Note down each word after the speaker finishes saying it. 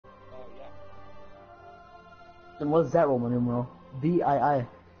Then what's that Roman numeral? VII.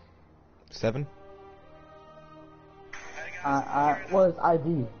 7. What is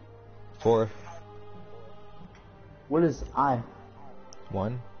IV? 4. What is I?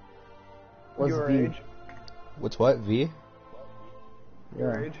 1. What's Your V? age. What's what? V?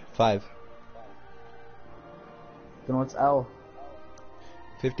 Your Yeah. age. 5. Then what's L?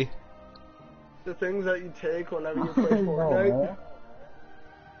 50. The things that you take whenever you I play know, Fortnite. man.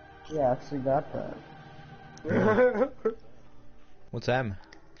 Yeah, I actually got that. What's M?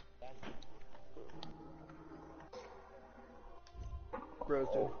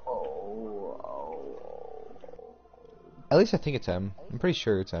 Roasted. At least I think it's M. I'm pretty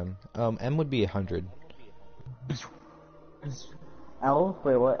sure it's M. M would be 100. L?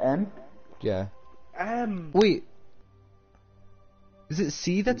 Wait, what? N? Yeah. M. Wait. Is it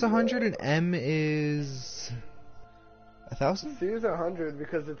C that's 100 and M is 1,000? C is 100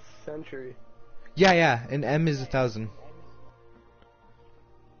 because it's century. Yeah, and M is 1,000.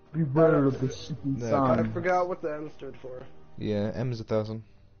 Beware of the shooting No, sun. I forgot what the M stood for. Yeah, M is 1,000.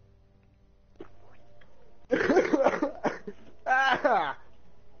 Ah!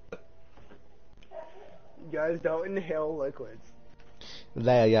 You guys don't inhale liquids.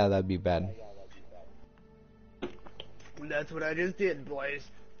 Yeah, that'd be bad. That's what I just did, boys.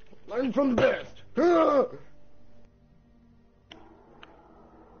 Learn from the best. Ah!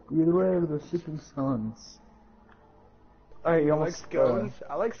 Beware of the shooting suns. Alright, you I like almost scones.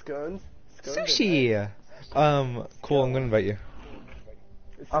 I like scones. Scones are nice. Sushi! Cool, I'm gonna invite you.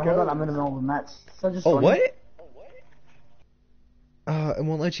 Oh, hold on, I'm in the middle of a match. So just Oh, funny. what? It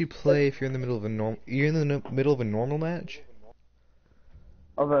won't let you play if you're in the middle of a middle of a normal match?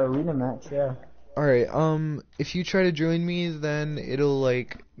 Of an arena match, yeah. Alright, if you try to join me, then it'll,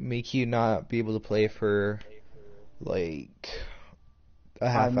 like, make you not be able to play for, like, a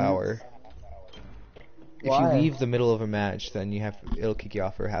half 5 hour. minutes. If Why? you leave the middle of a match, then it'll kick you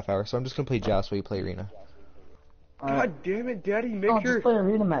off for a half hour. So I'm just gonna play Joust while you play Arena. God damn it, Daddy, make No, your... just play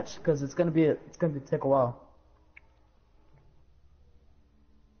arena match because it's gonna take a while.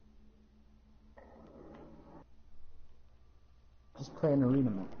 Just play an arena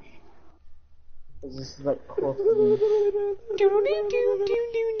match. 'Cause this is like close to me.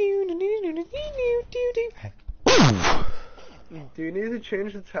 Do you need to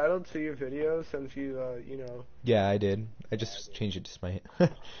change the title to your video since you, you know... Yeah, I did. I just changed it to Smite.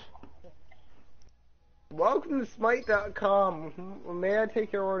 Welcome to Smite.com. May I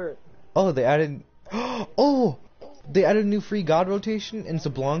take your order? Oh, they added... Oh! They added a new free god rotation in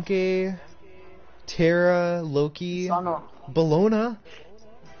Zablanke, Terra, Loki, Sana. Bologna,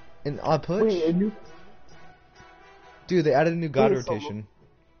 and Odd Push. Wait, a new... Dude, they added a new god Wait, so rotation.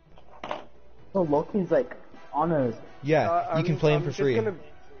 So Loki's like on a... Yeah, you can play him for free.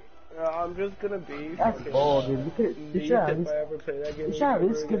 I'm just gonna be... That's fucking bull, dude. You should at if least... I ever play that game You should at ever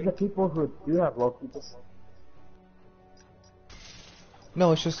least give again. the people who do have Loki just...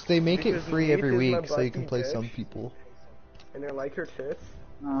 No, it's just they make it Because free Neith every is my week so you can busty play some bitch. people. And they're like her tits.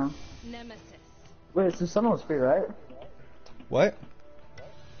 Nemesis. Wait, Susanna was free, right? What?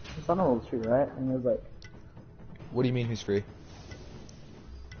 Susanna was free, right? And it was like... What do you mean who's free?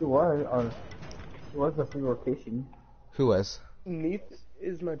 Who was, or... Who was the free rotation? Who was? Neith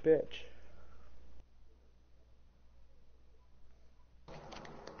is my bitch.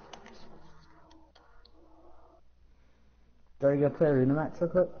 Are you gonna play arena match real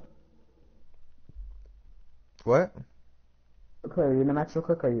quick? What? Play arena match real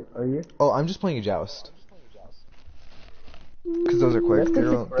quick, are you? Oh, I'm just playing a Joust. Because those are quick. That's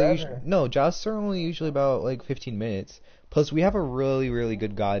gonna take They usually, forever. no, Jousts are only usually about like 15 minutes. Plus, we have a really, really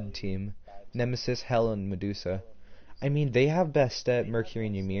good god team. Nemesis, Hell, and Medusa. I mean, they have best stat Mercury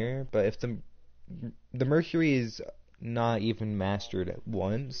and Ymir, but if the Mercury is not even mastered at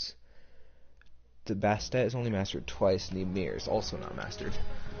once, the Bastet is only mastered twice, and the Ymir is also not mastered.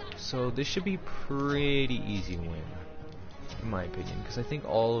 So this should be pretty easy win, in my opinion, because I think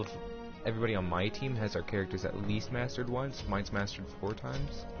everybody on my team has our characters at least mastered once. Mine's mastered 4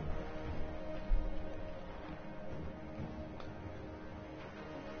 times.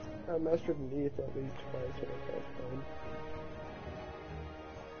 I mastered Neith at least twice when I first played.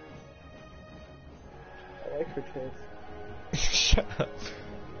 I like her tits. Shut up.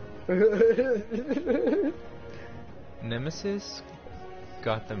 Nemesis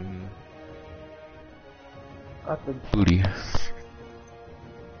got them Got the... booty.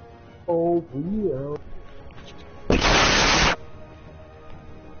 Oh, yeah.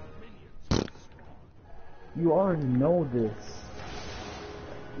 You already know this.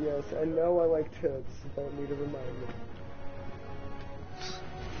 Yes, I know I like tits. Don't need to remind me.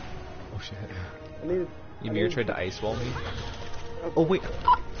 Oh shit. shit. I need. Ymir tried to ice wall me. Oh wait.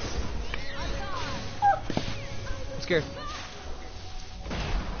 I'm scared.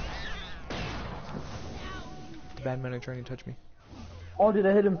 The bad men are trying to touch me. Oh, did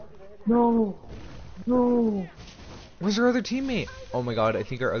I hit him? No. No. Where's our other teammate? Oh my god, I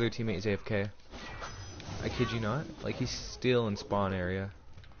think our other teammate is AFK. I kid you not. Like, he's still in spawn area.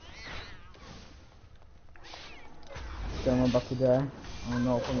 I'm about to die. I don't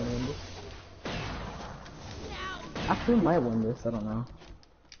know if I'm gonna win this. Actually, I might win this. I don't know.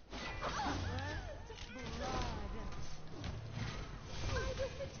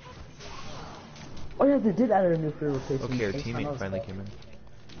 Oh yeah, they did add a new free rotation. Okay, our teammate finally came in.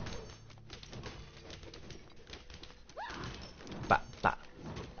 Ba, ba,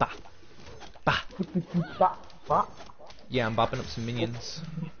 ba, ba. Yeah, I'm bopping up some minions.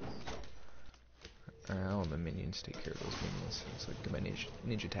 I'll let my minions take care of those minions. It's like my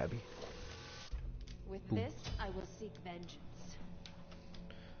ninja tabby. With Boom. this, I will seek vengeance.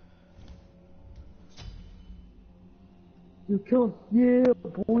 You killed, yeah,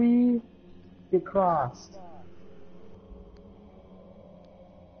 boy. Get crossed.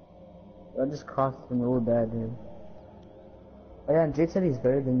 I just crossed him really bad, dude. Oh yeah, and Jake said he's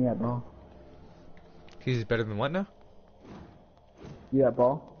better than you at ball. He's better than what now? You at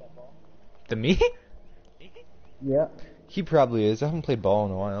ball? Than me? Yeah. He probably is. I haven't played ball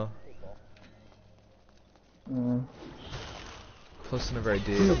in a while. Plus, whenever I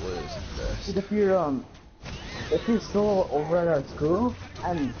did, it was the best. Dude, if you're still over at our school,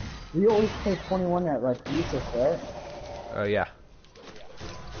 and we always play 21 at like recess, right? Oh yeah.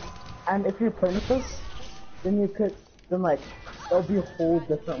 And if you're playing with us, then like, there'll be a whole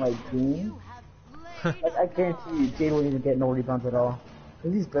different like game. Like I guarantee you, Jade won't even get no rebounds at all,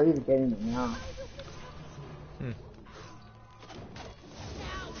 cause he's barely getting it now.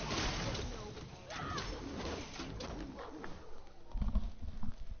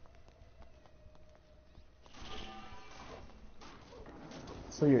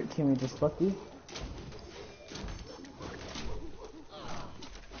 So your teammate just lucky?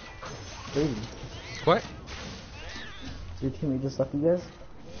 Crazy. What? So your teammate just lucky, guys?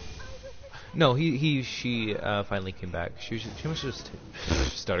 No, she finally came back. She must just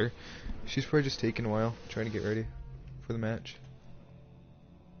stutter. She's probably just taking a while trying to get ready for the match.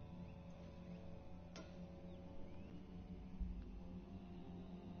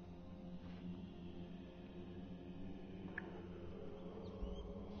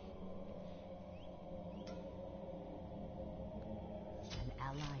 An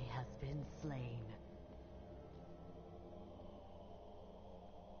ally has been slain.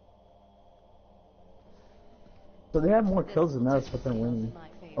 So they have more kills than us, but they're winning.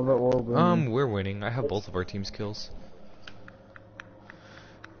 Overall winning. We're winning. I have both of our team's kills.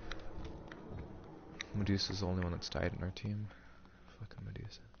 Medusa's the only one that's died in our team. Fucking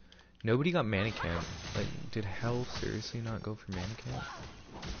Medusa. Nobody got Manicamp. Like, did Hell seriously not go for Manicamp?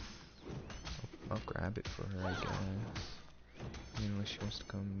 I'll grab it for her, I guess. I mean, unless she wants to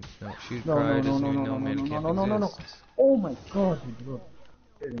come. No, she probably doesn't even know Manicamp exists. Oh my god, you bro.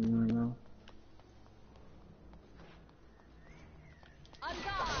 Right now.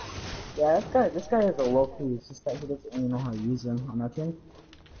 Yeah, this guy is a low key. It's just that he doesn't even know how to use them on that team.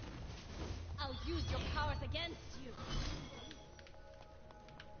 I'll use your powers against you.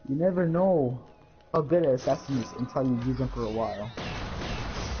 You never know how good at Assassin is until you use them for a while.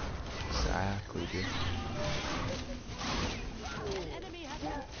 Exactly, dude.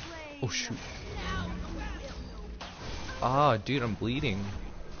 Oh shoot. Ah, dude, I'm bleeding.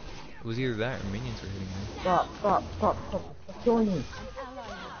 It was either that or minions were hitting me. Stop killing me.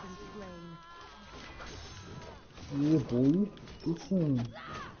 Yeah, boy. Listen.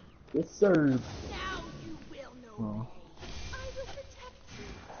 Yes, sir. Oh.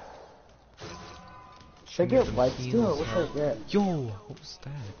 Should I get light steal or what should I get? Yo, what was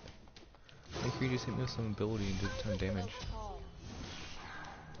that? Make sure you just hit me with some ability and did a ton of damage.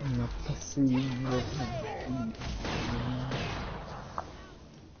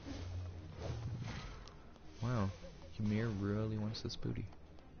 Wow, Ymir really wants this booty.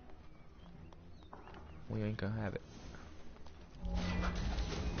 We ain't gonna have it.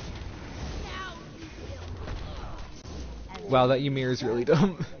 Wow, that Ymir is really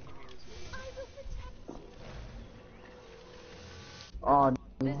dumb. Oh,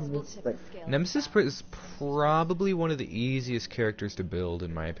 Nemesis is probably one of the easiest characters to build,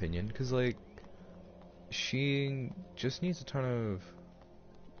 in my opinion, because, like, she just needs a ton of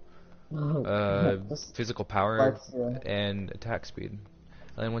physical power and attack speed.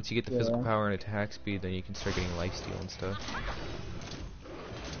 And then once you get the physical power and attack speed, then you can start getting lifesteal and stuff.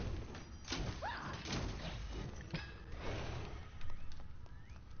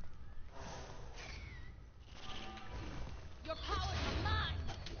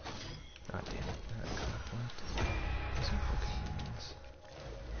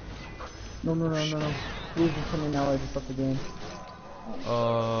 No, no, no, no, no. Please just tell me now I just left the game.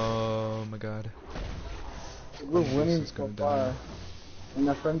 Oh my god. We're This winning is so gonna far. die. And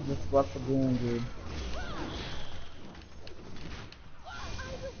my friend just left the game, dude.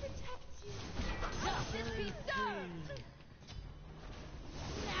 Justice be served!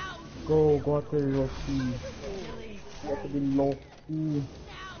 Now Go out there, low key. You have to be low key.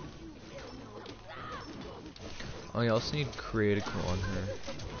 Oh, you also need critical on her.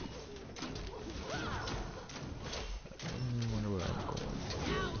 I wonder what I'm going to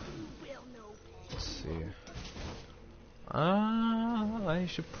build. Let's see. I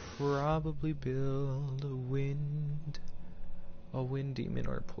should probably build a wind demon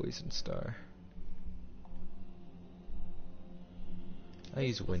or a poison star. I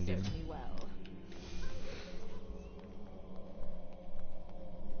use wind demon.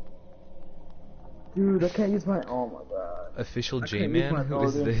 Dude, I can't use my. Oh my god. Official I can't use J-Man? my Who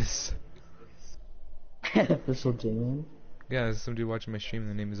is ability. this? Official J-Man. Yeah, there's some dude watching my stream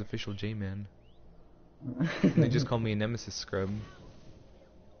and the name is Official J-Man. And they just call me a Nemesis Scrub.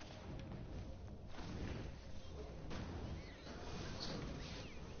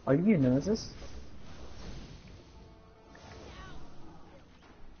 Are you your nemesis?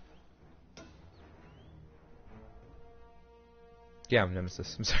 Yeah, I'm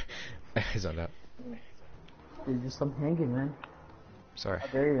Nemesis. I'm sorry. I zoned out. Dude, just stop hanging, man. Sorry. How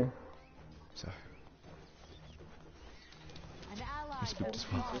dare you? Sorry. an ally I'm spooked as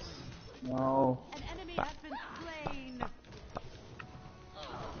well. No. An enemy has been slain.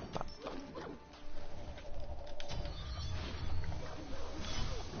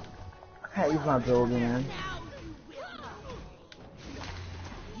 I can't use my ability, man.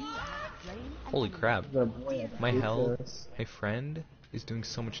 Holy crap. The boy I My hate health, this. my friend, is doing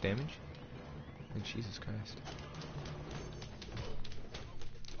so much damage. Like, Jesus Christ.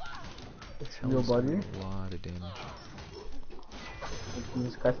 It's Hell real is buddy. doing a lot of damage.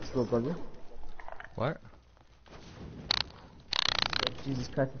 Jesus Christ, it's real buddy. What? Jesus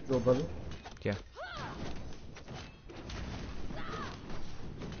Christ, it's real buddy. Yeah.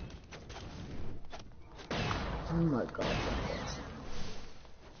 Oh my god.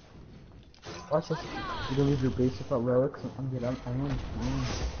 Watch this. You don't leave your base without relics. I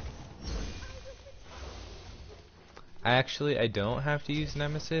am. I don't have to use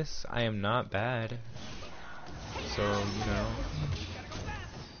Nemesis. I am not bad. So, you know.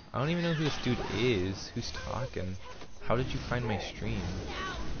 I don't even know who this dude is. Who's talking? How did you find my stream?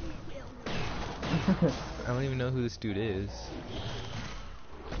 I don't even know who this dude is.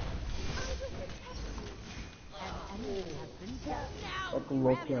 Like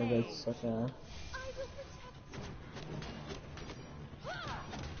Loki, I guess, such a.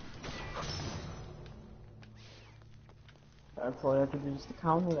 That's all I have to do just to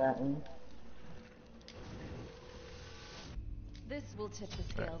counter that. And This will tip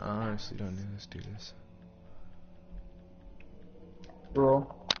the I scales. honestly don't know who this dude is.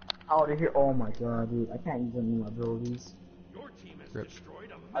 bro, out of here! Oh my god, dude, I can't use any of my abilities. Rip.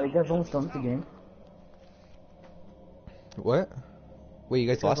 Are you guys almost done with the game? What? Wait, you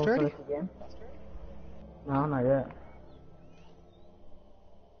guys lost almost done already? with the game? No, not yet.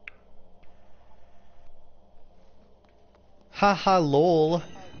 Haha lol.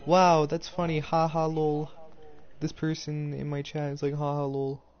 Wow, that's funny. Haha lol. This person in my chat is like haha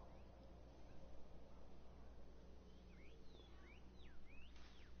lol.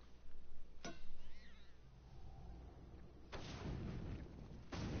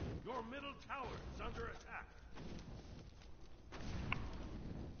 Your middle tower is under attack.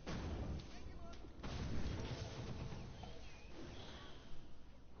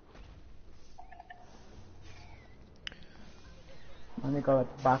 I think I'll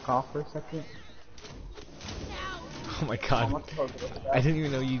like back off for a second. Oh my How god. much of a- I didn't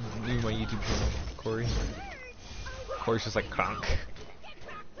even know you knew my YouTube channel, Corey. Corey's just like cronk.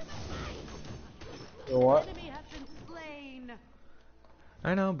 What? Enemy has been slain.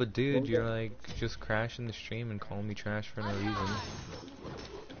 I know, but dude, you're like just crashing the stream and calling me trash for no reason.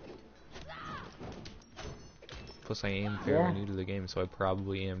 Plus I am fairly Yeah. new to the game, so I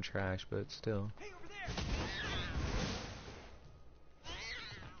probably am trash, but still.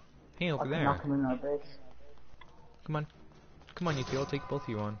 Hey, over I can there. knock him in our base. Come on. Come on, you two, I'll take both of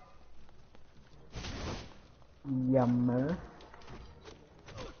you on. Yummer.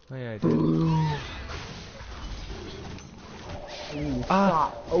 Oh yeah, I did.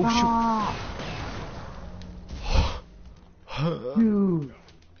 Stop. Oh Stop. shoot. Dude.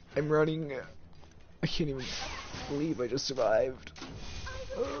 I'm running. I can't even believe I just survived.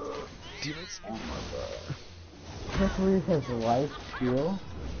 Damn it. Especially his life steal.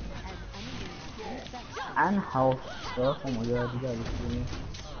 And health stuff. Oh my god, you gotta be kidding me.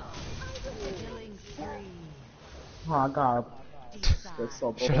 Oh, I got that's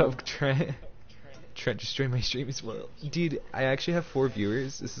so Shut cool. up, Trent. Trent just joined my stream as well. Dude, I actually have 4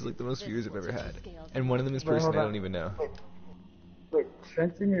 viewers. This is like the most viewers I've ever had. And one of them is Wait, person hold I on. don't even know. Wait,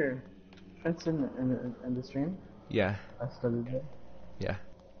 Trent's in the stream? Yeah, I started it. yeah.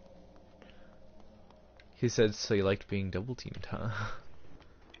 He said, so you liked being double teamed, huh?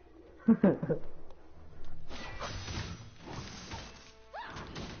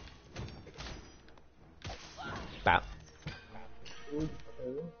 Bow.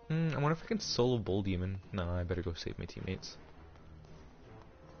 I wonder if I can solo Bull Demon. No, I better go save my teammates.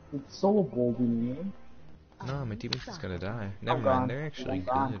 It's so bold, man. No, my teammate's just gonna die. Never mind, gone. they're actually I'm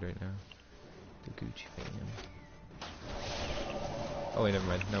gone. good right now. The Gucci fam. Oh wait, never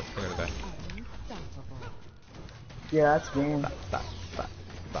mind. Nope, they're gonna die. Yeah, that's game. Bah, bah,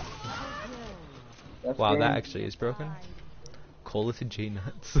 bah. That's Wow, game. that actually is broken. Cola to J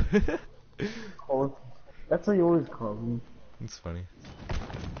nuts. Oh, that's what you always call me. It's funny.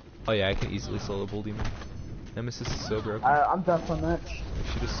 Oh yeah, I can easily solo Bull Demon. Nemesis is so broken. I'm done for that.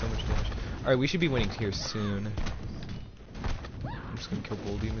 She does so much damage. Alright, we should be winning here soon. I'm just gonna kill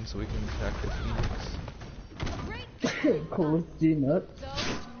Bull Demon so we can attack the Phoenix. Cool, G nut.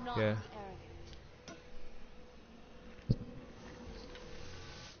 Yeah.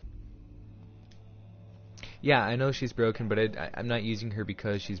 Yeah, I know she's broken, but I'm not using her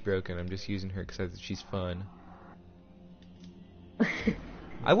because she's broken. I'm just using her because she's fun.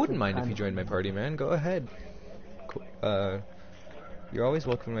 I wouldn't mind if you joined my party, man. Go ahead. You're always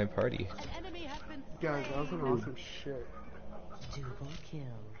welcome to my party. Guys, that was an awesome shit. Double kill.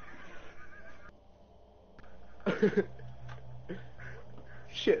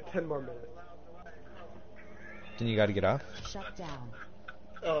 Shit, 10 more minutes. Then you gotta get off? Shut down.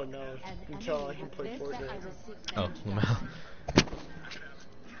 Oh no, until I can play Fortnite. Oh, Lamau.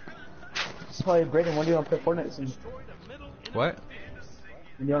 So, Brayden, when do you want to play Fortnite soon? What?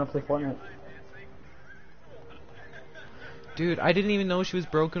 When do you want to play Fortnite? Dude, I didn't even know she was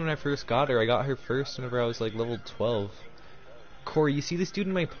broken when I first got her. I got her first whenever I was like level 12. Corey, you see this dude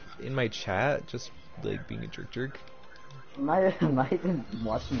in my chat just like being a jerk? I'm not even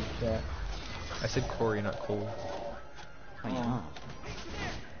watching the chat. I said Corey, not Cole. Oh.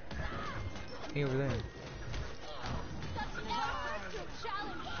 Hey, over there.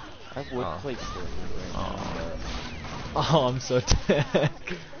 I would play Fortnite right now. Oh, I'm so dead.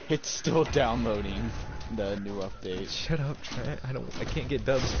 It's still downloading the new update. Shut up, Trent. I can't get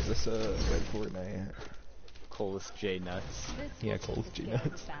dubs because I suck at Fortnite. Cole's J nuts. Yeah, Cole's J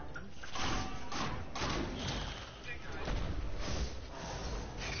nuts.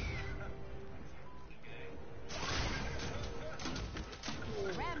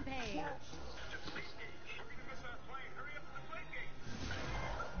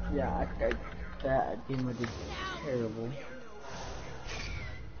 Yeah, that game I did terrible.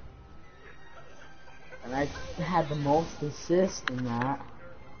 And I had the most assists in that.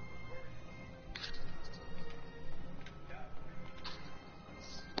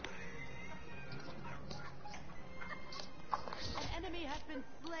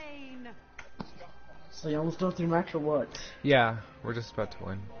 So you almost done through match or what? Yeah, we're just about to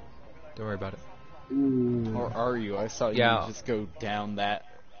win. Don't worry about it. Ooh. Or are you? I saw you just go down that.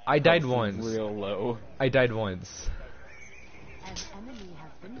 I died once. Real low. I died once.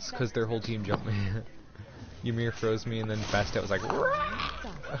 It's because their whole team jumped me. Ymir froze me and then Fast Out was like,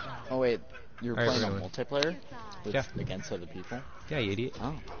 Oh wait, you're Alright, playing we're a going. multiplayer? With, Yeah. Against other people? yeah, you idiot.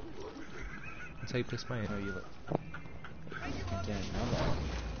 Oh. That's how you play Smite. No, you look. I didn't know that.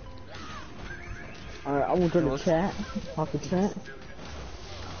 Alright, I will go to chat. Off the chat.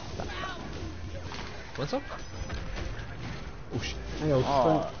 What's up? Oh shit.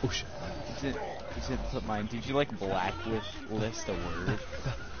 Oh, Oh shit. did put mine. Did you like blacklist a word?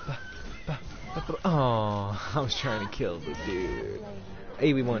 Oh, I was trying to kill the dude.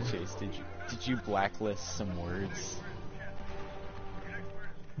 Hey, we won. Chase, did you blacklist some words?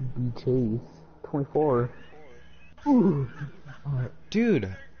 Chase 24. Ooh.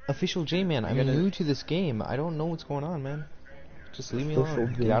 Dude, official J-Man, I'm gonna- new to this game. I don't know what's going on, man. Just leave me Official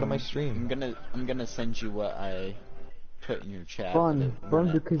alone. Get out of my J-Man. stream. I'm gonna send you what I put in your chat. Fun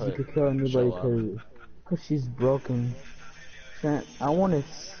because you could kill anybody because she's broken. Trent, I want to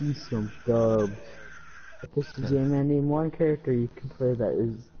see some dubs. Official J-Man, name one character you can play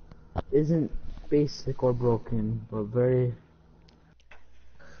that isn't basic or broken, but very.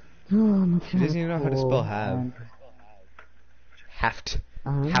 She doesn't even know how to spell have. Have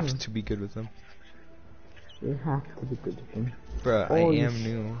to be good with them. You have to be good with them. Bruh, I am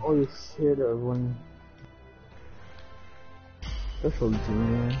new. Oh, you should have when Special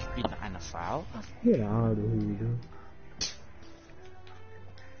G-Man. Be dinosaur. Get out of here.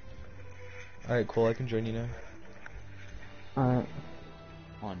 Alright, cool, I can join you now. Alright,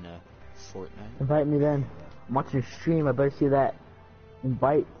 On Fortnite. invite me then. I'm watching your stream, I better see that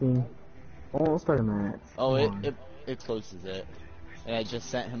invite thing. Almost 30 minutes. Oh, Come on. it closes it. And I just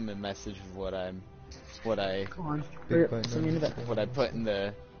sent him a message of what I Come on. Big Hurry button. up, send me an invite. what I put in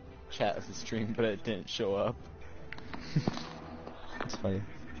the chat of the stream, but it didn't show up. It's funny.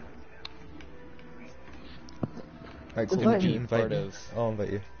 Alright, cool, Invite you me. invite Part me. of I'll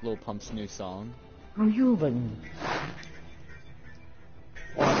invite you. Lil Pump's new song. Oh, you invite me.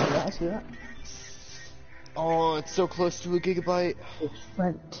 Oh, did I ask you that? Oh, it's so close to a gigabyte. It's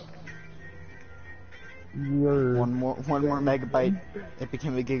Trent. You're... One more megabyte. It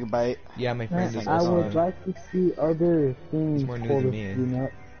became a gigabyte. Yeah, my friend Trent, is I also would on. like to see other things. He's more new for than this me. stream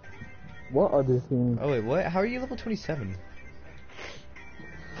up. What other things? Oh wait, what? How are you level 27?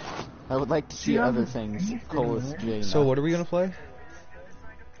 I would like to see Yeah, other but- things. Colas J. So what are we gonna play?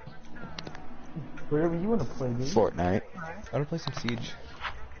 Whatever you want to play, dude. Fortnite. I wanna play some Siege.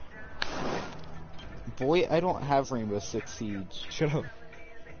 Boy, I don't have Rainbow Six Siege. Shut up.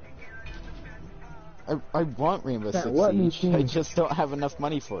 I want Rainbow That Six what new Siege. I thing? just don't have enough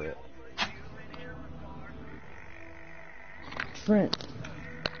money for it. Trent.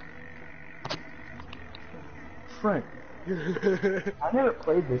 Trent. I never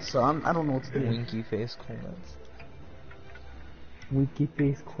played this, so I don't know what to do. Winky face coolnuts. Winky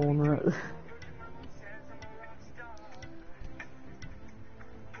face corner.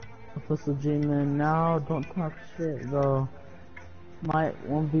 Official J-Man, now don't talk shit though. Might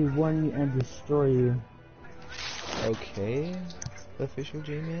 1v1 you and destroy you. Okay, official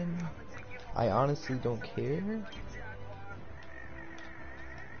J-Man. I honestly don't care.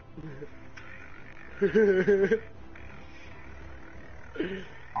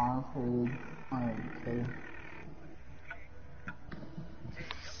 Honestly, I don't care.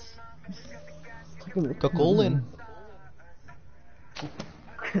 Kakolin.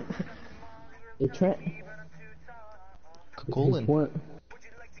 Hey Trent. Kakolin. What?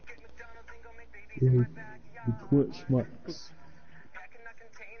 The Twitch marks.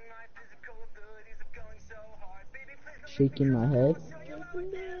 Shaking my head.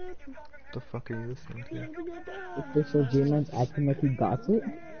 The fuck are you listening to? Official J-Man's acting like he got it.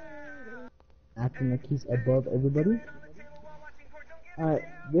 Acting like he's above everybody. Alright,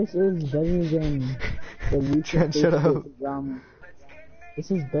 this is better than the recent Trent, shut Facebook up. drama.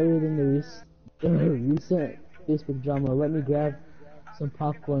 This is better than the recent Facebook drama. Let me grab some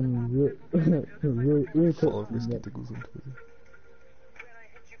popcorn real quick. Follow Risky Tickles on Twitter.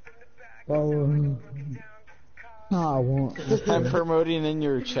 Follow. I won't. I'm promoting in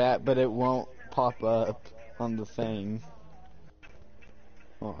your chat, but it won't pop up on the thing.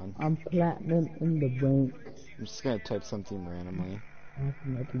 Hold on. I'm platinum in the bank. I'm just gonna type something randomly.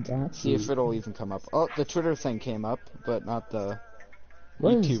 Acting like he got See if it. it'll even come up. Oh, the Twitter thing came up, but not the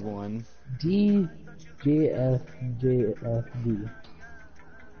What is YouTube one. DJFJFD?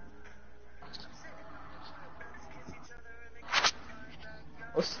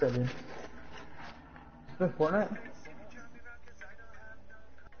 What's that in? The Fortnite?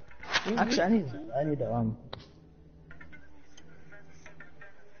 Actually, I need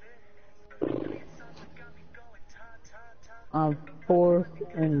I'm fourth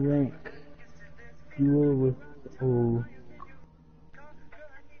in rank. Duel with O.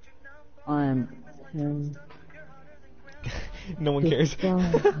 I'm 10. No one cares. I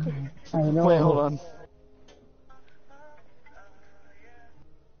know. Wait, hold on.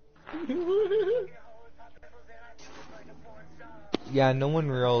 Yeah, no one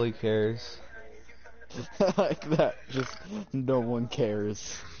really cares. Like that. Just no one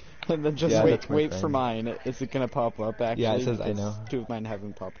cares. And then just Yeah, wait that's my for friend. mine. Is it gonna pop up actually? Yeah, it says I Because know. 2 of mine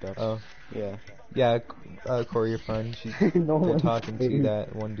haven't popped up. Oh, Yeah. yeah, Corey, you're fine. She's No they're one talking to cares.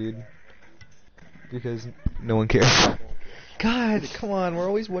 that one dude. Because no one cares. God, come on, we're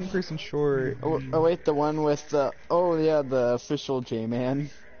always one person short. Oh wait, the one with the the official J-Man.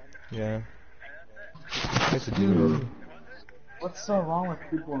 Yeah. That's a dude. What's so wrong with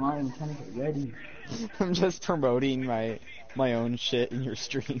people not even trying to get ready? I'm just promoting my own shit in your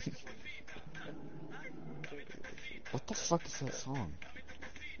stream. What the fuck is that song?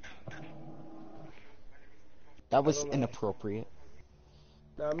 That was inappropriate.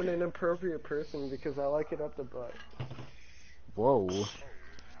 I'm an inappropriate person because I like it up the butt. Whoa.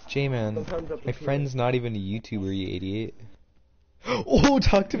 J-Man, Sometimes up my the heel. friend's not even a YouTuber, you idiot. Oh,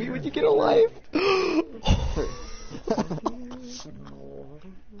 talk to me when you get a life!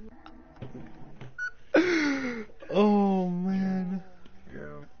 Oh, man.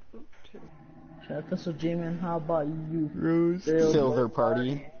 Official J-Man, how about you? Rose. Silver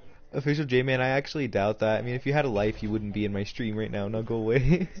party. Official J-Man, I actually doubt that. I mean, if you had a life, you wouldn't be in my stream right now. Now go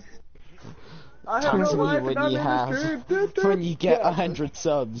away. I have no Usually life when and I'm you in have the stream. when you get 100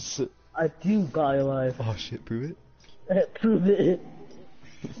 subs. I do got your life. Oh shit, prove it. Prove it.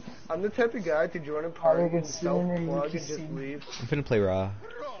 I'm the type of guy to join a party and self-plug and just leave. I'm finna play Raw.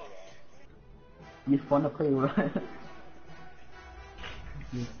 You fun to play raw.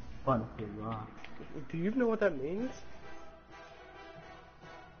 You fun to play raw. Do you even know what that means?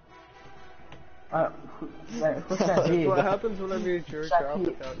 Who's that That's dude? what happens whenever you jerk off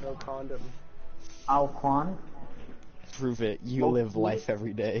without no condom. Alquan? Prove it. You live life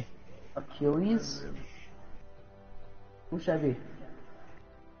every day. Achilles? Who should I be?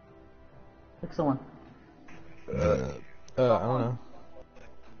 Pick someone. I don't know.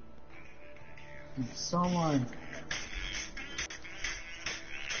 Someone.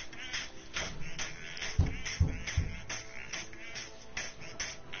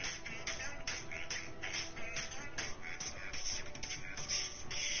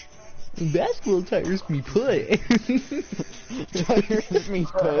 Basketball tires me put. Tires me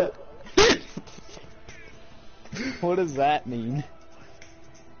put. What does that mean?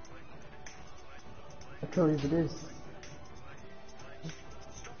 Achilles it is.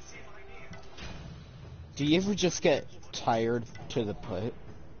 Do you ever just get tired to the put?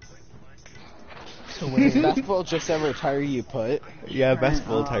 So Does basketball just ever tire you put? Yeah,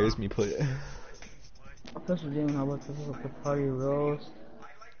 basketball tires me put. Official Demon, how about this is the party roast?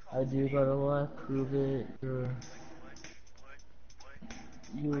 I do got a life, prove it.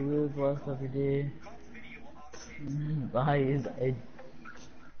 You live life every day. Bye is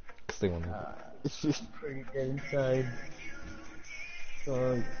Stay one. pretty dead inside.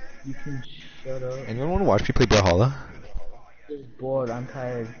 So you can shut up. Anyone want to watch me play Brawlhalla? Just bored, I'm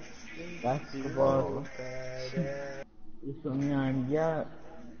tired. Basketball. You feel me?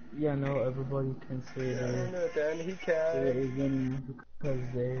 Yeah, no, everybody can say Then he they're can. winning because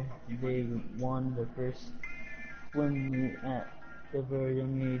they won their first swim meet at a very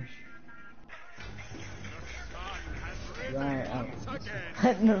young age. Right,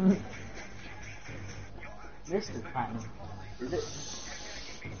 Platinum. Mr. Platinum. Is it?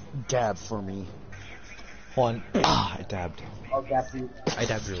 Dab for me. Hold on. I dabbed. Oh, Gappy. I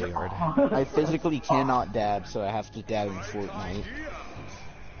dabbed really hard. I physically cannot dab, so I have to dab in Fortnite.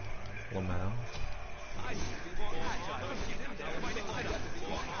 Lamau.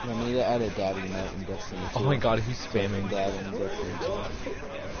 I need to add a dabbing note in Destiny 2. Oh my god, who's spamming? Dab in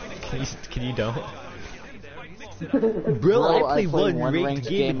Destiny Can you don't? 2. Bro, I play one ranked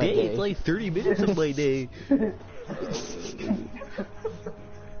game a day. It's like 30 minutes of my day. I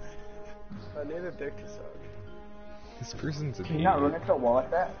need a dick to suck. This person's an Can you not run idiot. into a wall like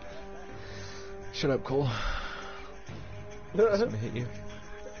that? Shut up, Cole. Just gonna hit you.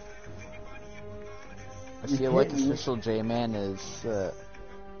 I feel like official J-Man is It's a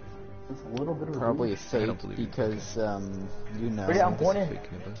little bit of probably I fake don't believe you. because, you know, Ready, I'm going in. Fake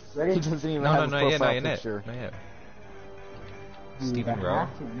Nibba. he Ready? doesn't even No, have no, a not yet, profile not yet. picture. Not yet. Dude, Stephen I Rowe?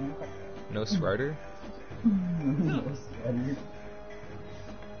 have to, man. No Smarter?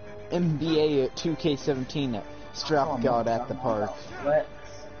 NBA at 2K17 strap god at the park. What?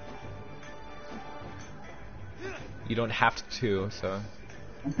 You don't have to, so.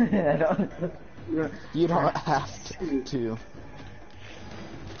 I don't. You don't have to.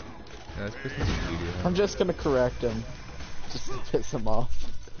 No, this person's a idiot. I'm just gonna correct him. Just to piss him off.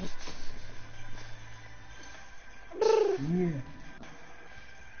 Yeah.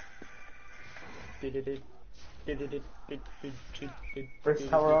 First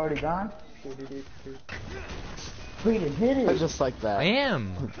tower already gone? Wait, it hit I it! just like that. I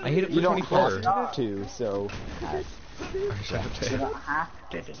am! I hit it for You don't 24. have to, so. Shut up, You Jay. don't have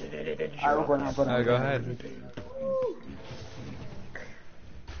to. Alright, we're going, Go ahead.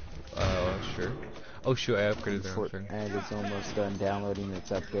 Sure. Oh shoot, I upgraded their thing. Fortnite is almost done downloading its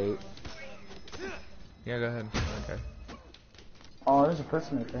update. Yeah, go ahead. Okay. Oh, there's a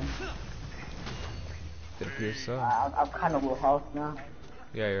person right there. It appears so. I'm kind of low health now.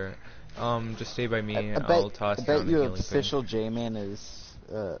 Yeah, you're right. Just stay by me. I I'll toss bet down the you healing official J-Man is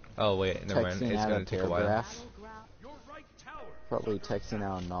Oh wait, never mind. texting It's out gonna a take a while. paragraph. Probably texting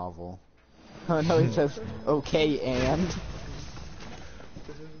out a novel. Oh no, he says, okay, and.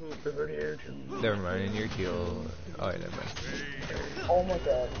 Never mind. In your heal. Oh, yeah, never mind. Oh my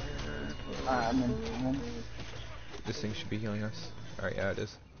god. I'm in. This thing should be healing us. Alright, yeah, it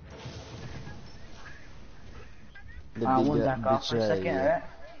is. The One back off for a second, alright?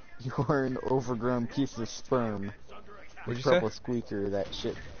 You are an overgrown piece of sperm. What'd you Purple say? squeaker, that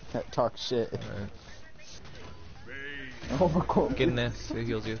shit that talk shit. Alright. Overcooked. Get in this, it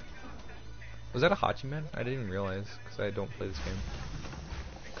heals you. Was that a Hachiman? I didn't even realize, because I don't play this game.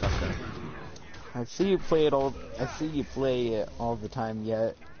 Kafka. I see you play it all. I see you play it all the time.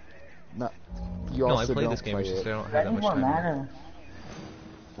 Yet, not. You No, I also play don't this game, play it's just I it. don't have I that need much more time. mana.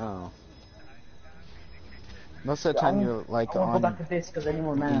 Oh. Most of the I time need- you're like I wanna go on back to this because I need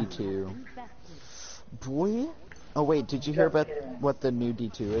more mana. D2. Boy. Oh wait, did you hear about what the new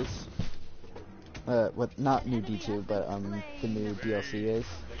D2 is? What not new D2, but the new DLC is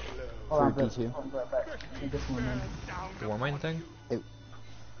Hold for on, D2. hold on, but I need this more mana. The Warmind thing?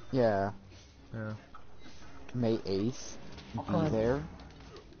 Yeah, Yeah. May 8th. Okay. Be there.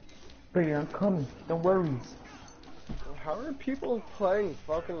 Baby, I'm coming. Don't worry. How are people playing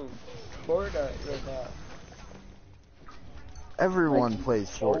fucking Fortnite right now? Everyone plays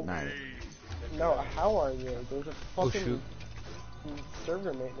Fortnite. No, how are you? There's a Oh fucking shoot.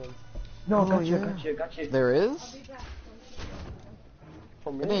 server maintenance. No, Oh, got you, yeah. got you, got you. There is?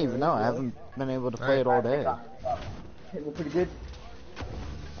 For me, I didn't even know. I haven't been able to play it all day. Hey, we're pretty good.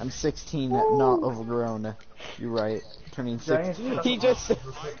 I'm 16, not overgrown. You're right. Turning 16. He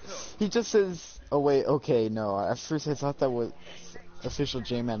just says, oh wait, okay, no. At first I thought that was official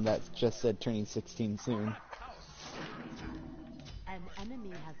J-Man that just said turning 16 soon. An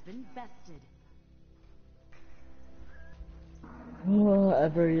enemy has been bested. Oh, at a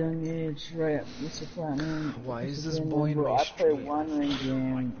very young age, right, Mr. Platinum. Why is Mr. this Platinum, boy in bro, my I play stream? one ring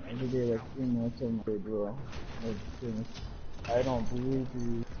game every day, like 3 months of my day, bro. Like, goodness. I don't believe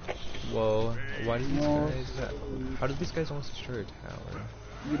you. Whoa. Why do these No, guys... How do these guys almost destroy a tower?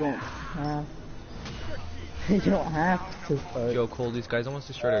 You don't have. You don't have to start. Yo, Cole, these guys almost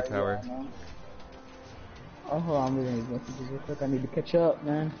destroyed our tower. Yeah, I know. Oh, hold on, I'm reading these messages real quick. I need to catch up,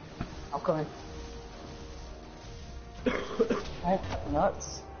 man. I'm coming. Oh,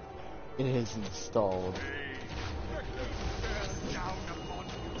 nuts. It is installed.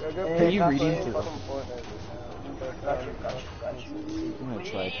 Are you reading through? Got you. I'm gonna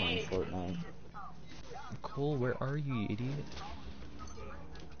try playing Fortnite. Cole, where are you, you idiot?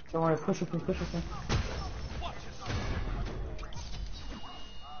 Don't worry, push with me, push with me.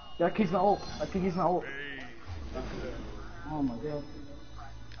 That kid's not ult. That kid's not ult. Oh my god.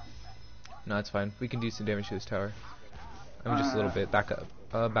 No, it's fine. We can do some damage to this tower. I'm just a little bit. Back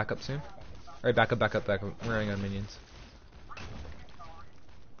up. Back up soon. Alright, back up. We're running on minions.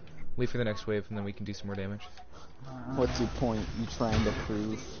 Wait for the next wave, and then we can do some more damage. What's your point? You trying to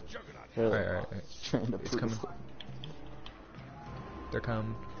prove? Alright. Trying to It's prove. coming. They're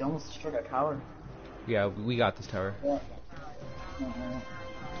coming. They almost destroyed our tower. Yeah, we got this tower. Yeah.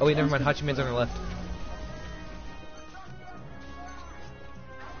 Oh wait, never mind. Hachiman's on our left.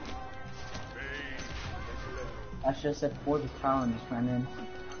 I should have said for the tower and just ran in.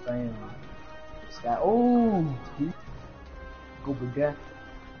 Bam. This guy. Oh! Go big death.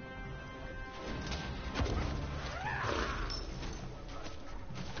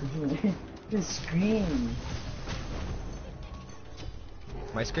 His scream.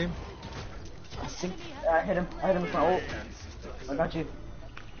 My scream? I hit him with my ult. I got you.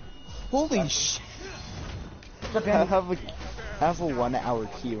 Holy shit! What's up, I Andy? have a 1 hour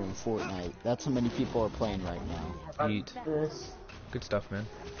queue in Fortnite. That's how many people are playing right now. Yeet. This. Good stuff, man.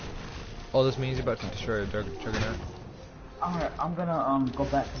 All this means you're about to destroy a Juggernaut. Alright, I'm gonna go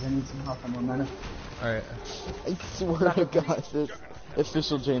back because I need some help on my mana. Alright. I swear to God, this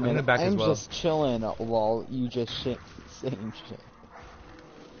official I'm J-Man. gonna back as I'm well. just chilling while you just saying shit.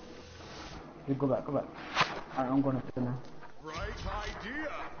 You go back. Alright, I'm going up there now. Bright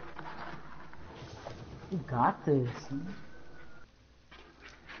idea. You got this.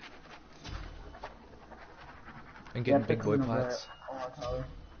 And getting big boy pots.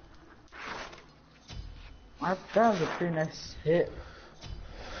 That was a pretty nice hit.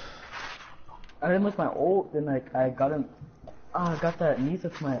 I hit him with my ult, then like I got him. I got that knees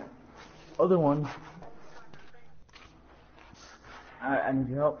with my other one. I need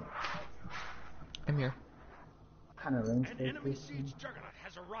your help. I'm here. Kind of range An take enemy this. siege juggernaut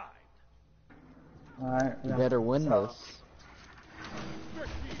has arrived. Alright, You better win this.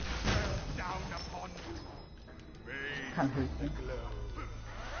 Down upon you. Kind of hurts me.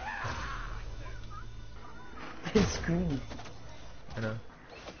 His scream. I know.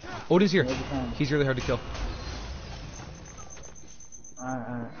 Odin's here. Every time. He's really hard to kill.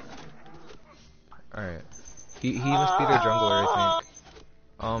 Alright. Alright. He must be their jungler, I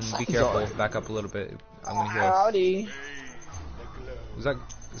think. Be careful. Back up a little bit. I'm gonna heal us. Howdy. Is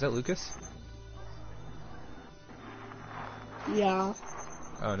that Lucas? Yeah,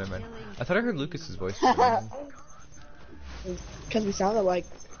 Oh, never mind. I thought I heard Lucas's voice. because we sounded like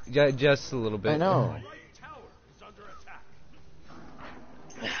Yeah, just a little bit. I know.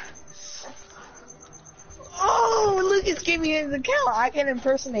 Oh, Lucas gave me his account. I can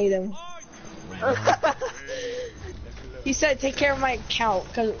impersonate him. He said, "Take care of my account,"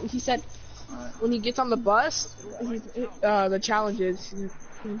 because he said when he gets on the bus, the challenges. He's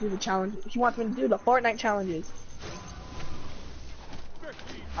gonna do the challenge. He wants me to do the Fortnite challenges.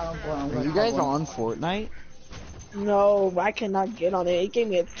 Are you guys on Fortnite? No, I cannot get on it. It gave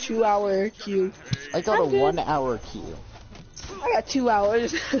me a 2-hour queue. I got a I'm good. 1 hour queue. I got 2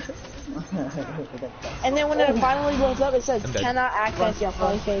 hours. And then when it finally blows up, it says I'm dead. cannot access your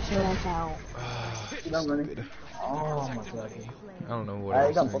PlayStation account. Oh my god. I don't know what I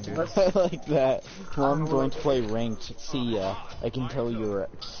else got to do. both I like that. Well, I'm going to play ranked. See ya. I can tell you're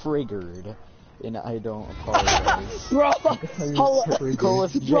triggered, and I don't apologize. Bro, hold up. Call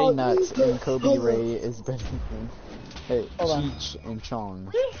us J Bro, Nuts and Kobe hold Ray is better than hey, Cheech and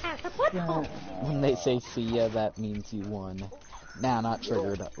Chong. When they say see ya, that means you won. Nah, not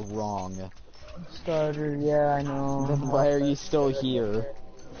triggered. Wrong. Starter, yeah, I know. Then why are you still here?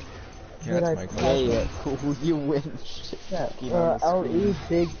 Yeah, that's my call. Hey, you win. LE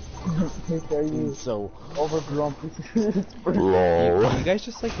big are you So overgrown pieces. Can you guys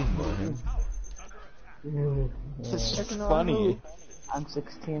just like ignore him? it's just funny. I'm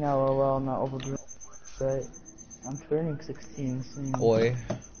 16, lol, not overgrown. Right. I'm turning 16 soon. Oi.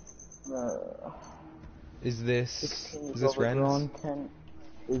 Is 16 this overgrown, Ren's? 10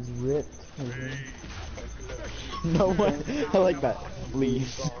 is ripped. No one. I like that.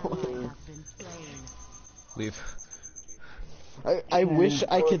 Leave. Leave. I wish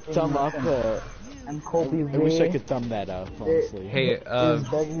I could thumb up. And Kobe I wish I could thumb that up. Honestly. Hey,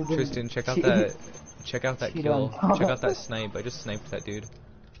 Tristan, check out that kill. Check out that snipe. I just sniped that dude.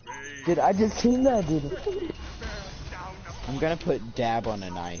 Dude, I just seen that, dude. I'm gonna put dab on a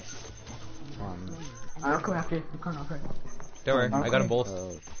knife. I'll come after you. Come after you. Don't worry, I got them both.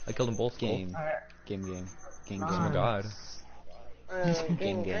 Uh, I killed them both. game. Game. Oh my god.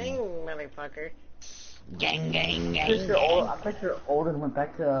 Gang. motherfucker. Gang. I bet you're old and went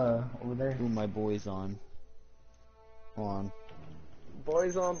back to over there. Ooh, my boy's on. Hold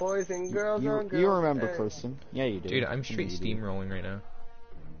Boys on boys and girls on. on girls. You remember Hey. Kirsten? Yeah, you do. Dude, I'm Yeah, straight you do. steamrolling right now.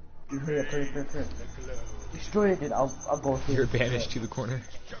 Hurry up. Destroy it, dude. I'll go with you. You're banished to the corner.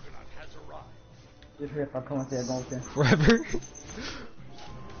 Dude, hurry up. I'll come with you. I'll go with you. Forever.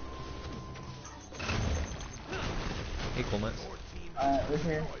 Hey, cool nuts. We're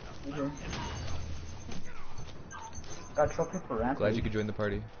here. Got trophy for ramp. Glad you could join the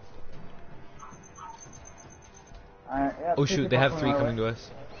party. Yeah, Oh shoot, they have 3 coming to us.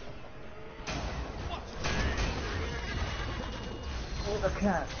 Oh, the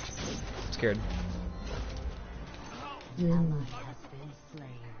cat. Scared.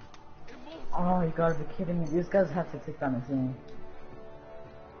 Oh, you gotta be kidding me. These guys have to take down the team.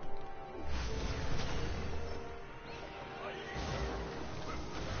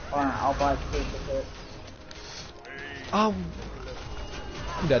 Alright, I'll buy 2 for it. I'm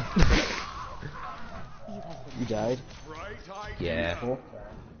dead. You died? Yeah. Cool.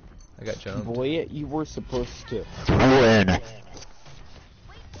 I got jumped. Boy, you were supposed to win. An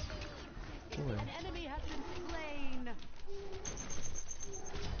enemy has been slain.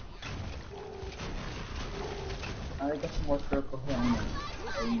 I got some more purple here.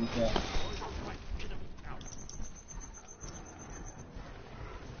 I'll use that.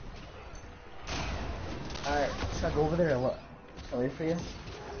 Alright, should I go over there or what? Shall I wait for you?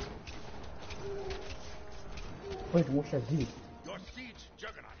 Wait, what should I do? Your siege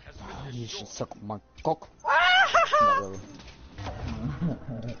juggernaut has Oh, been you should destroyed. suck my cock. Not really.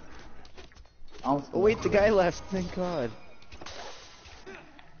 Oh wait, the guy left. Thank God.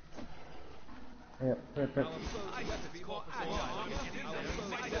 Yep, perfect.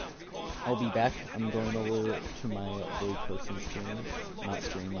 I'll be back. I'm going over to my old person stream. Not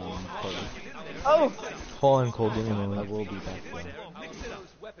stream, party. Oh, Hold on, Cole, give me a I moment. will be back though.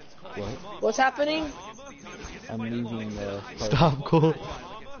 What? what's happening? I'm leaving the party. Stop, Cole.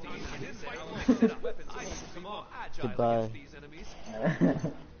 Goodbye.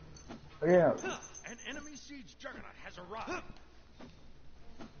 Yeah. An enemy siege juggernaut has arrived.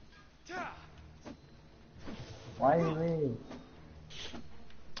 Why you leave?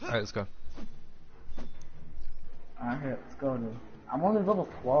 Alright, let's go. Alright, let's go, dude. I'm only level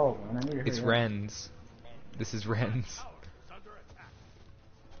 12, man. I need to hurry It's up. Ren's. This is Ren's.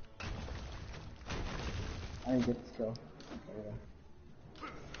 I need to get this kill.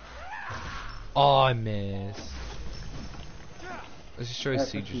 Oh, I missed. Let's just try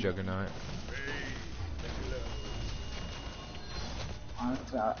That's Siege's what you- Juggernaut.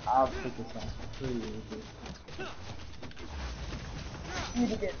 Honestly, I'll take this one. Pretty easy. You need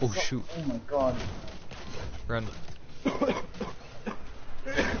to get Oh shoot! Oh my god. Run!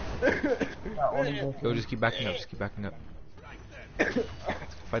 Yo, just keep backing up. Just keep backing up.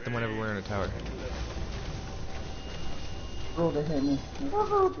 Fight them whenever we're in a tower. Oh, they hit me.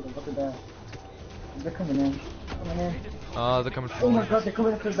 Look at that. They're coming in. Coming in. They're coming Oh from my god, they're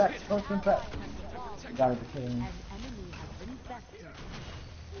coming from the back. Coming from the back. Got it, they're killing me.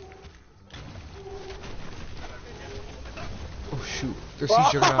 Oh shoot! Their siege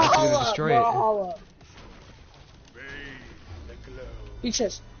juggernaut. I have to go destroy it. Brawlhalla.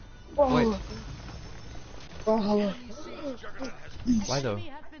 Beaches. What? Brawlhalla. Why though?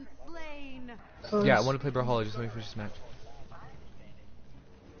 Yeah, I want to play Brawlhalla. Just let me finish this match.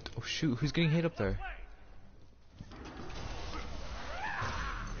 Oh shoot! Who's getting hit up there?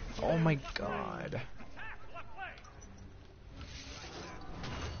 Oh my god!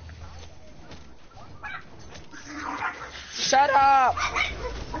 Shut up!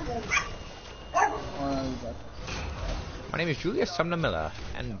 My name is Julius Sumner Miller,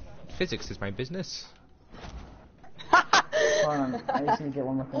 and physics is my business. Hold on, I just need to get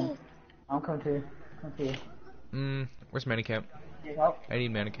one more thing. I'm coming to you. Come to you. Where's Manicamp? Need help? I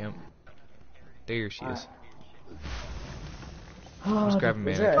need Manicamp. There she is. Oh, Just grabbing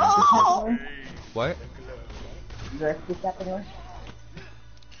is there Manicamp. a What? Is there a speed cap anywhere?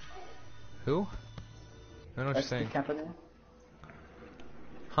 Who? I don't know what you're saying. Speed cap anywhere?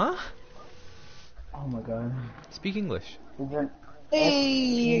 Huh? Oh my god. Speak English. Is there an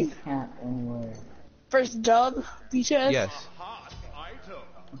Hey! speed cap anywhere? First dub, Beaches. Yes.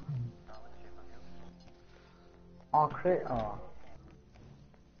 Oh, crit. Oh.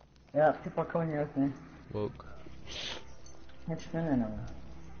 Yeah, people are coming here with me. Woke. Henchman and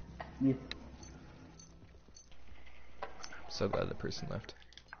youth. So glad the person left.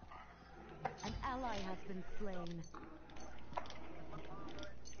 An ally has been slain.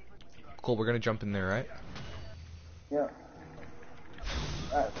 Cool, we're gonna jump in there, right? Yeah.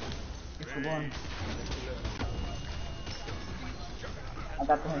 Alright. It's the one. I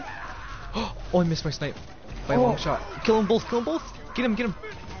got the hint. Oh, I missed my snipe. By a long shot. Kill them both, kill them both! Get him, get him!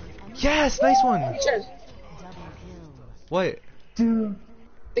 Yes, nice one! Beaches. What? Dude.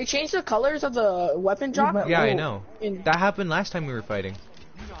 They changed the colors of the weapon drop. Yeah, I know. In- That happened last time we were fighting.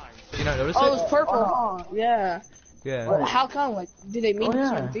 Did you not notice Oh, it it? was purple, huh? Yeah. Yeah. Well, how come? Like, did they mean Oh, yeah.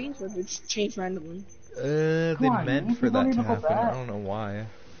 certain things, or did it just change randomly? They Come on, meant you for don't that need to to go happen. I back. don't know why.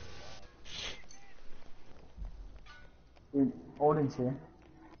 Dude, Odin's here.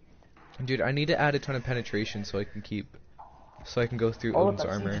 Dude, I need to add a ton of penetration so I can keep... So I can go through Oh, Odin's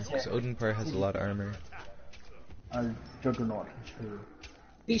that's armor. easy. Because Odin probably has a lot of armor. Juggernaut. True.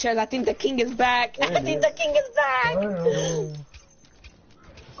 Beaches, I think the king is back. There I it think is. the king is back.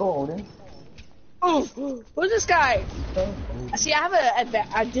 Go, Odin. Oof. Who's this guy? See, I have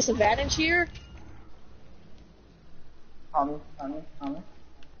a disadvantage here. Tommy.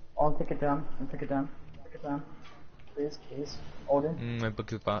 Oh, take it down. Take it down. Take it down. Please. Odin. My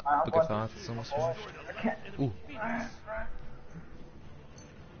book of thought. I'm Book going of thoughts is almost finished. I can't. Ooh.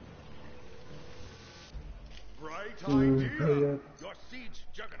 Bright Dude, idea. hurry up. Your siege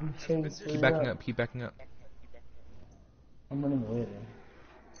juggernaut has Change been the- Keep backing up, keep backing up. I'm running away then.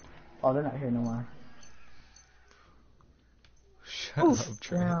 Oh, they're not here no more. Shut up,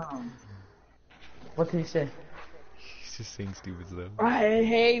 Trent. Damn. What did he say? He's just saying stupid stuff. I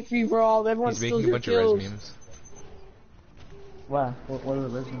hate free for all. Everyone He's steals making a your bunch of kills. res memes. Wow, what are the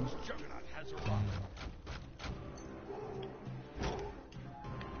reasons?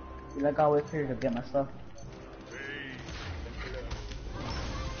 Like, I'll wait for you to get my stuff.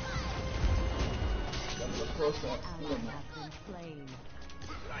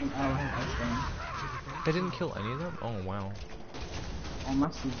 I didn't kill any of them? Oh, wow. Oh, my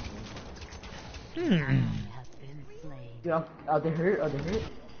siege. Yeah, are they hurt?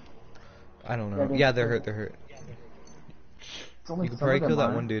 I don't know. Yeah, they're hurt, It's only You could some probably of them kill that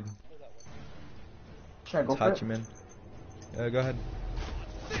are. one dude. Should I go for it? Hachiman. Go ahead.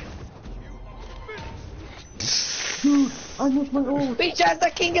 Dude, I missed my ult! Beaches,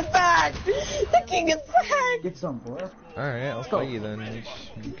 the king is back. The king is back. Get some, boy. Alright, I'll go. fight you then. Make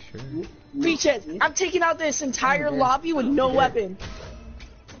sure. Beaches, I'm taking out this entire lobby with no weapon.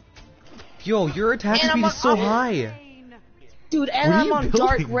 Yo, your attack And speed I'm is so on- high! Dude, and What are I'm you on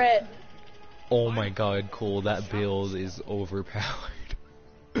dark building? red. Oh my god, Cole, that build is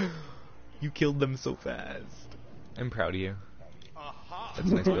overpowered. You killed them so fast. I'm proud of you. That's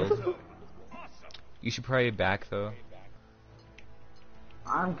a nice build. You should probably back though.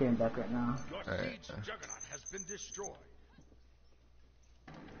 I'm getting back right now. Your Alright. siege juggernaut has been destroyed.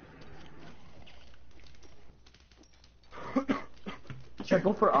 Should I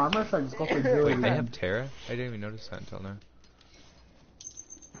go for armor or should I just go for agility? Wait, they have Terra? I didn't even notice that until now.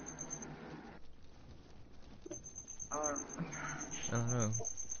 I don't know.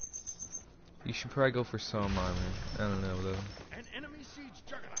 You should probably go for some armor. I don't know though. An enemy siege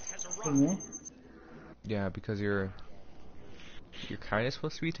juggernaut has For arrived. me? Yeah, because you're kind of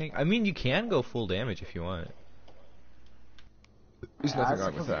supposed to be tank. I mean, you can go full damage if you want. There's nothing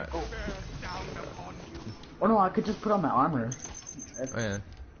wrong with that. Oh no, I could just put on my armor. Oh yeah.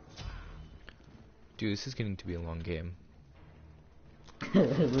 Dude, this is getting to be a long game.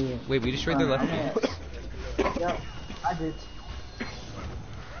 Wait, we destroyed their left flank? Yep, I did.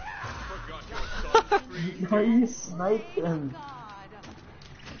 How you sniped him?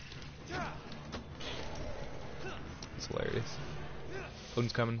 It's hilarious.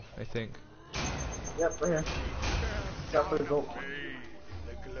 Odin's coming, I think. Yep, right here. Got for the goal.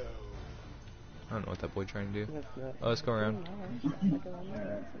 I don't know what that boy trying to do. Oh, let's go around.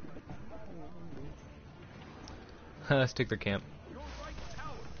 Let's take their camp.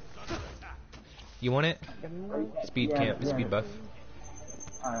 You want it? Speed camp, speed buff.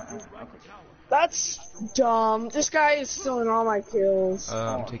 Alright. That's dumb. This guy is stealing all my kills.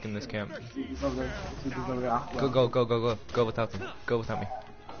 I'm taking this camp. He's over there. He's over there. Go without them. Go without me.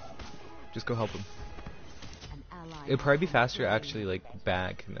 Just go help him. It'd probably be faster to actually like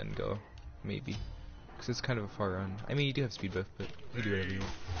back and then go, maybe. Because it's kind of a far run. I mean, you do have speed buff, but you can do whatever you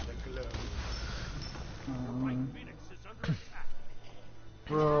want.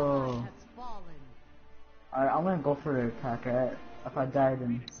 Bro. Alright, I'm gonna go for the attack, right? If I die,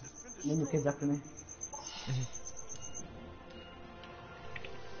 then you kids after me.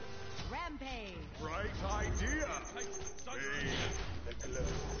 Rampage. Right idea.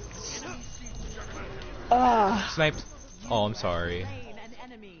 Sniped. Oh, I'm sorry. Slain an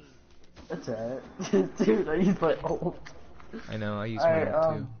enemy. That's alright. Dude, I used my ult. I know, I used Alright,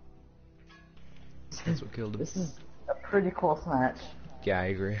 mine too. That's what killed him. This is a pretty close match. Yeah, I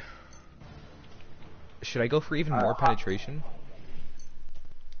agree. Should I go for even more penetration?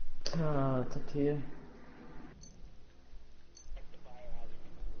 It's up to you.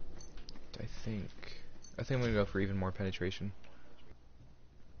 I think I'm gonna go for even more penetration.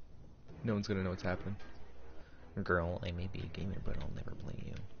 No one's gonna know what's happening. Girl, I may be a gamer, but I'll never play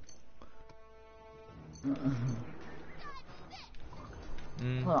you.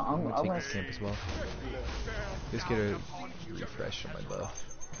 Hold on, I'm gonna take gonna this camp as well. Just get a refresh on my buff.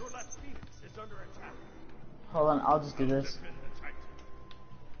 Hold on, I'll just do this.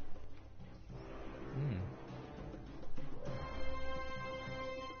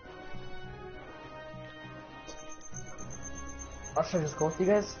 Should I just go with you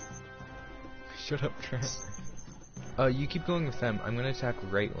guys? Shut up, Trent. You keep going with them. I'm gonna attack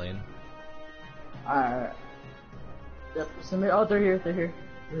right lane. Alright. Yep, oh, they're here, they're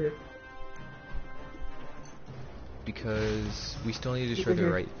here. Because we still need to destroy the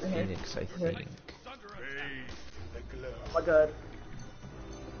right Phoenix, I think. Oh my god.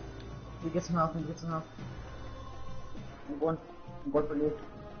 You get some health, I'm going for you.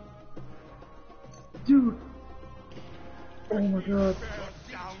 Dude! Oh my god.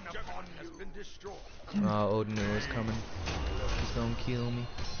 Odin is coming. He's gonna kill me.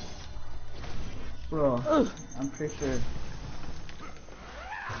 Bro, I'm pretty sure.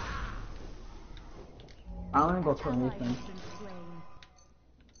 I'm gonna go for Nathan.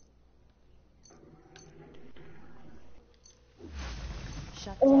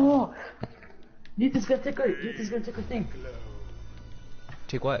 Oh! Nathan's gonna take her thing.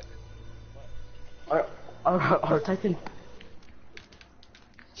 Take what? Our Titan.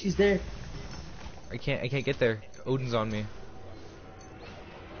 She's there. I can't get there. Odin's on me.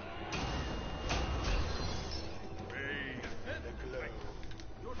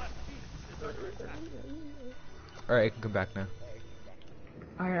 Alright, I can come back now.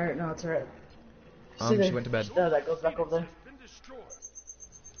 Alright, no, it's alright. She went to bed. No, that goes back over there.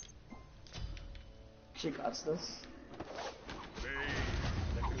 She got this.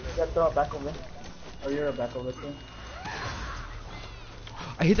 Yeah, throw it back over there. Oh, you're back over there.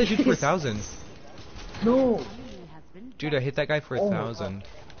 I hit that dude for 1,000. No! Dude, I hit that guy for 1,000.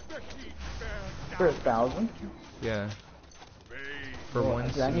 For 1,000? Yeah. For one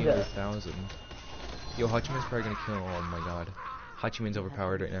single 1,000. Yo, Hachiman's probably gonna kill him. Oh my god. Hachiman's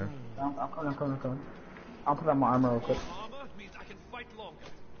overpowered right now. I'm coming. I'll put on my armor real quick.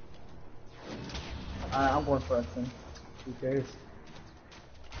 I'm going for a thing. Who cares?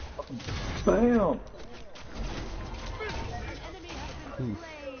 Fucking BAM! Oof.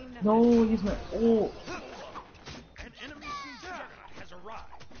 No, use my ult. An enemy siege juggernaut has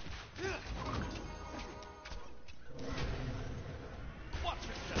arrived.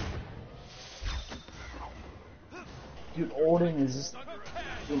 Dude, Odin is just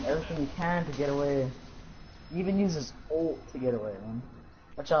doing everything he can to get away. He even uses ult to get away, man.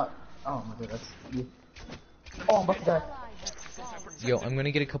 Watch out. Oh my god, that's you. Oh, I'm about to die. Yo, I'm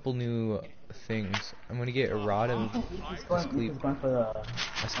gonna get a couple new things. I'm gonna get a rod of He's going for the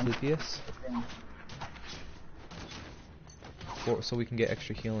Asclepius, thing. so we can get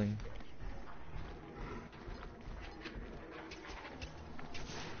extra healing.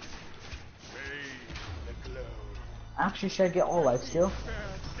 Actually, should I get all life steal?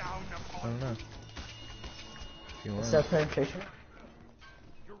 I don't know. If you Instead want. of penetration?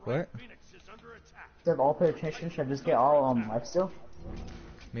 What? Instead of all penetration, should I just get all life steal?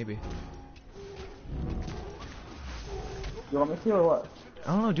 Maybe. You want me to or what? I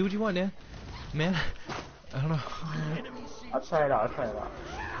don't know. Do what you want, Dan. Man, I don't know. I'll try it out.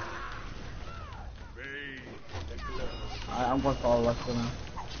 I'm going for all life steal now.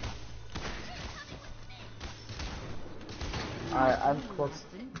 I'm close.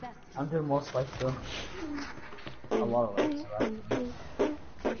 I'm doing most life steal. A lot of life steal.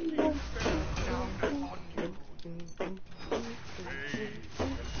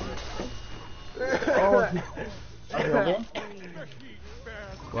 Oh, are you okay?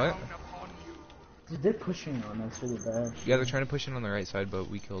 What? Dude, they're pushing on us really bad. Yeah, they're trying to push in on the right side, but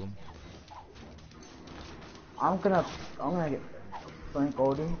we killed them. I'm gonna get flank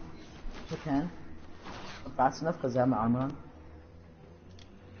Odin if I can. Fast enough because I have my armor on.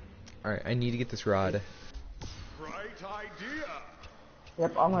 Alright, I need to get this rod. Bright idea.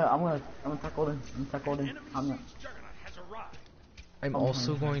 Yep, I'm gonna attack Odin. I'm I'm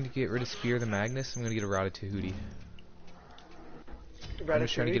also going to get rid of Spear the Magnus. I'm going to get a rod of Tahuti. I'm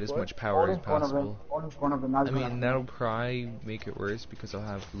just trying to get as much power as possible. I mean, that'll probably make it worse because I'll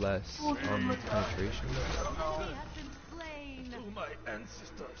have less penetration. To my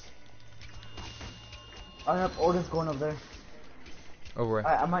ancestors. I have Odin's going over there. Over where?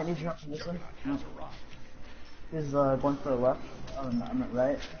 I might need you up from this one. No. He's going for the left. Oh, no, I'm not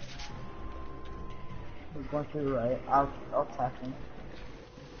right. He's going to the right. I'll attack him.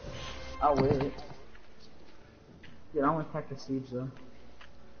 I'll wait. Dude, I'm gonna attack the siege though.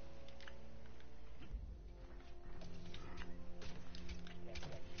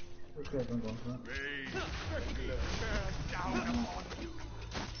 Okay, don't go for it.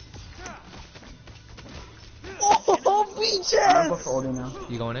 Oh, I'm beaches! going for Odin now.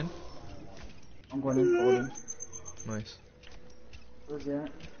 You going in? I'm going in for Odin. Nice. Where's he at?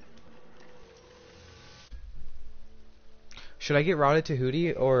 Should I get Rod of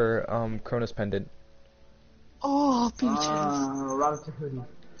Tahuti or Chronos Pendant? Oh, beaches. Rada Tahuti.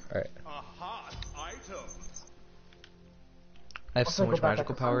 Alright. A hot item. I have so Also, much go back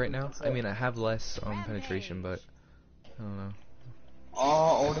magical to power right Chronos now. Pendant. I mean, I have less penetration, but I don't know.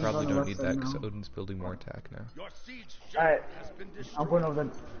 Oh, Odin's Probably on the don't left need side that because now. Odin's building more attack now. Your siege Alright, has been I'm destroyed. going over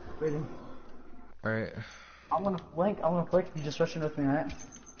there. Waiting. Alright. I'm gonna flank. You just rushing with me, alright?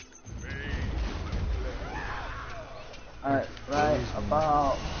 Alright, right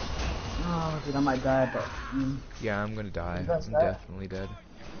about. Oh, dude, I might die, but. Yeah, I'm gonna die. You guys I'm die? definitely dead.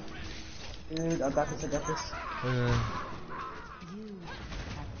 Dude, I got this.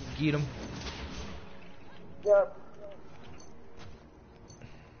 Get him. Yep.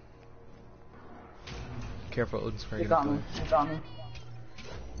 Careful, Odin's probably You gonna got me.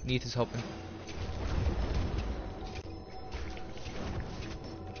 Neith is helping.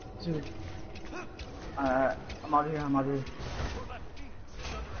 Dude. I'm out of here.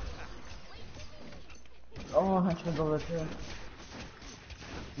 Oh, henchman's over there too.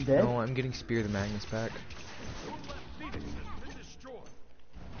 You dead? No, I'm getting Spear the Magnus back.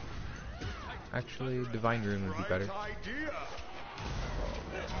 Actually, Divine Rune would be better.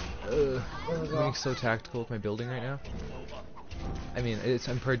 I'm being so tactical with my building right now. I mean,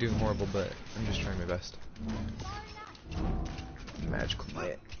 I'm probably doing horrible, but I'm just trying my best. Magical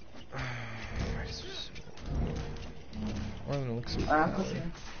Might. Why am I gonna look so I'm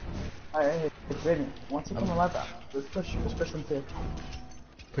pushing. Alright, it's ready. Once you come alive, let's push them too.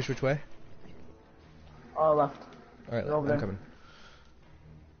 Push which way? Left. Alright, They're over there. I'm coming.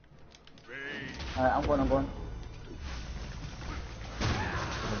 Alright, I'm going.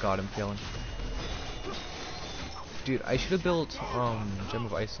 Oh my god, I'm failing. Dude, I should have built Gem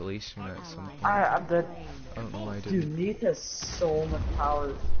of Isolation at some point. Alright, I'm dead. I don't know why I Dude, didn't. Neith has so much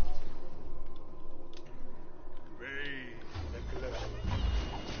power.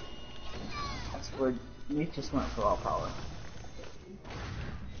 I swear, Neith just went for all power.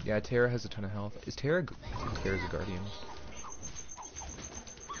 Yeah, Terra has a ton of health. Is Terra? I think Terra's a Guardian.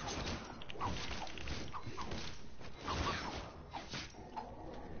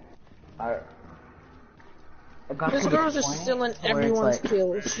 It got This to the girl's just point stealing where it's everyone's like,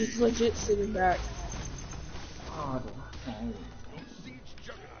 kills. She's legit sitting back. oh, Siege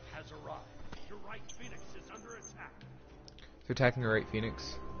Juggernaut has arrived. Your right Phoenix is under attack. They're attacking the right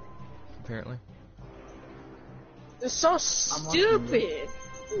Phoenix, apparently. It's so stupid.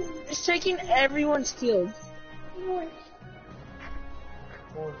 It's taking everyone's kills.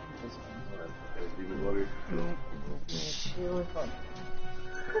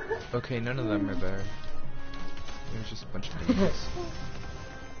 Okay, none of them are there. There's just a bunch of enemies.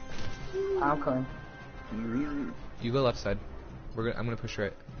 I'm coming. You go left side. I'm gonna push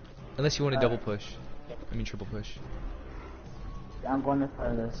right. Unless you want to double push. I mean triple push. I'm going to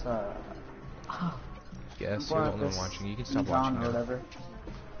try this, Yes, you're the only one watching. You can stop watching or now. whatever.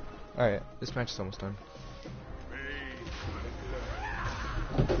 Alright, this match is almost done.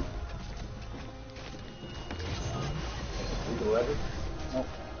 Nope.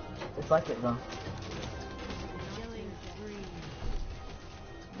 It's like it though. Killing spree.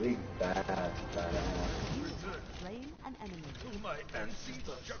 Big bad Slain an enemy. My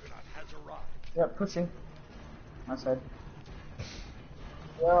ancestor Juggernaut has arrived. Yep, pushing. My side.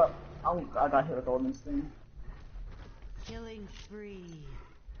 Yeah, I got hit with Golden's thing. Killing spree.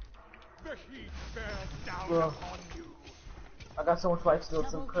 The heat bears down Ugh. upon you. I got so much life steal,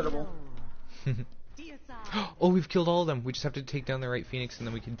 it's Double incredible. kill. To your side. Oh, we've killed all of them. We just have to take down the right Phoenix and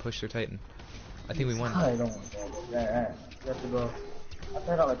then we can push their Titan. I think we won. I don't want that. Right. You have to go. I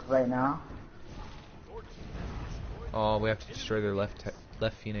thought out like right now. Oh, we have to destroy their left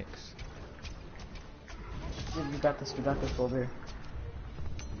Phoenix. Dude, you got this, Boulder.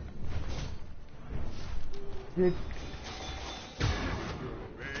 Dude.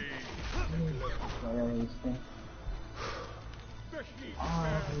 The heat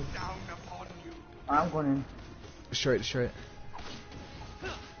bears down upon you. I'm going in. Destroy it.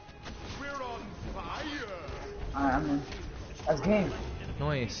 We're on fire. Alright, I'm in. That's game.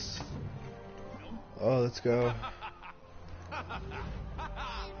 Nice. Oh, let's go.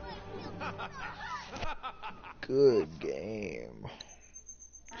 Good game.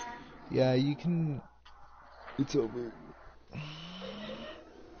 Yeah, you can... It's over.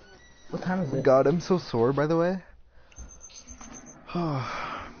 What time is it? God, I'm so sore, by the way.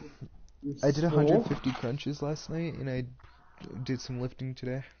 I did 150 crunches last night, and I did some lifting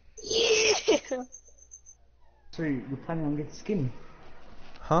today. Yeah. So you're planning on getting skinny?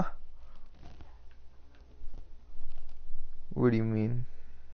 Huh? What do you mean?